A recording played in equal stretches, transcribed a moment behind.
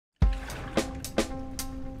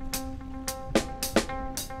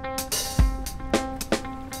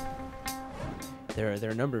there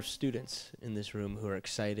are a number of students in this room who are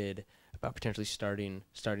excited about potentially starting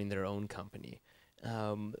their own company.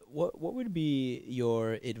 What would be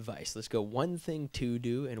your advice? Let's go one thing to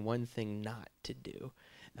do and one thing not to do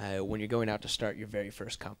when you're going out to start your very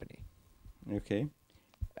first company. Okay.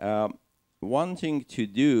 One thing to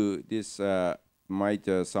do, this might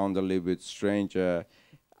sound a little bit strange.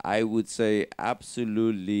 I would say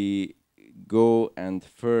absolutely go and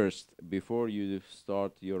first, before you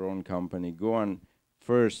start your own company, go and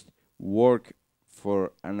first work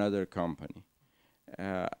for another company.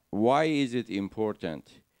 Why is it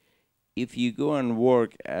important? If you go and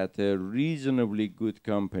work at a reasonably good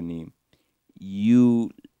company, you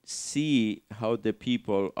see how the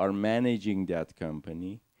people are managing that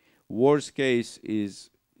company. Worst case is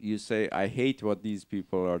you say, I hate what these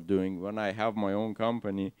people are doing. When I have my own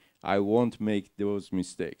company, I won't make those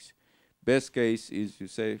mistakes. Best case is you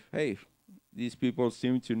say, hey, these people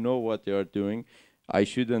seem to know what they are doing. I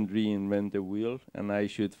shouldn't reinvent the wheel, and I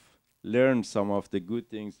should learn some of the good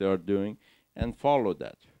things they are doing and follow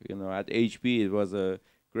that. You know, at HP, it was a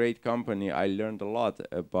great company. I learned a lot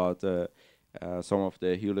about some of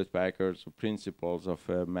the Hewlett-Packard's principles of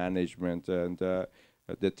management and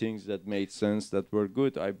the things that made sense, that were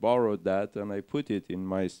good. I borrowed that and I put it in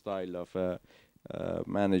my style of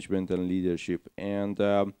management and leadership. And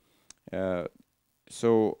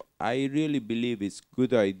so I really believe it's a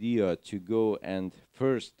good idea to go and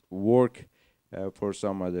first work for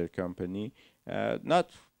some other company,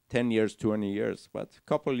 not 10 years, 20 years, but a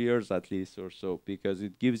couple years at least or so, because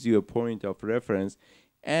it gives you a point of reference.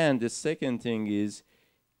 And the second thing is,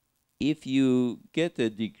 if you get a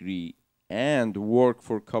degree and work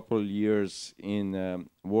for a couple years in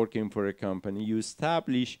working for a company, you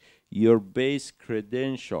establish your base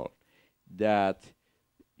credential that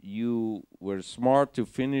you were smart to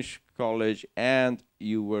finish college and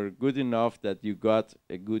you were good enough that you got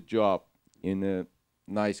a good job in a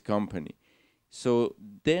nice company. So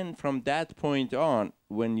then from that point on,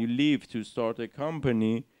 when you leave to start a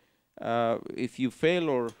company, if you fail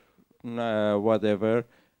or whatever,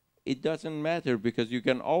 it doesn't matter, because you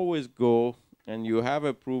can always go and you have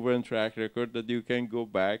a proven track record that you can go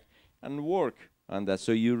back and work on that.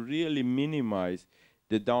 So you really minimize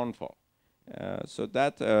the downfall. So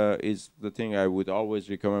that is the thing I would always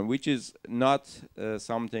recommend, which is not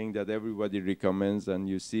something that everybody recommends. And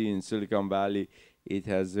you see in Silicon Valley, it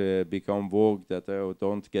has become vogue that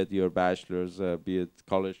don't get your bachelor's, be it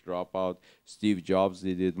college dropout. Steve Jobs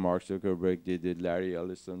did it, Mark Zuckerberg did it, Larry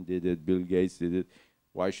Ellison did it, Bill Gates did it.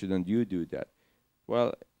 Why shouldn't you do that?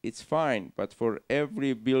 Well, it's fine, but for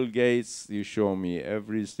every Bill Gates you show me,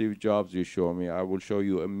 every Steve Jobs you show me, I will show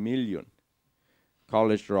you 1 million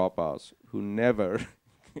college dropouts who never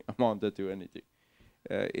amounted to anything.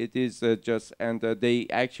 It is just, and they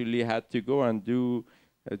actually had to go and do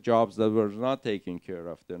jobs that were not taking care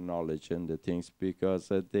of their knowledge and the things,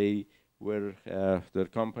 because they were, their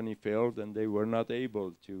company failed and they were not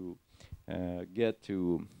able to get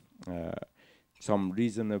to some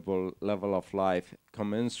reasonable level of life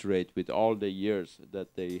commensurate with all the years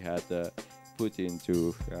that they had put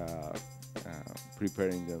into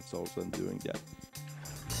preparing themselves and doing that.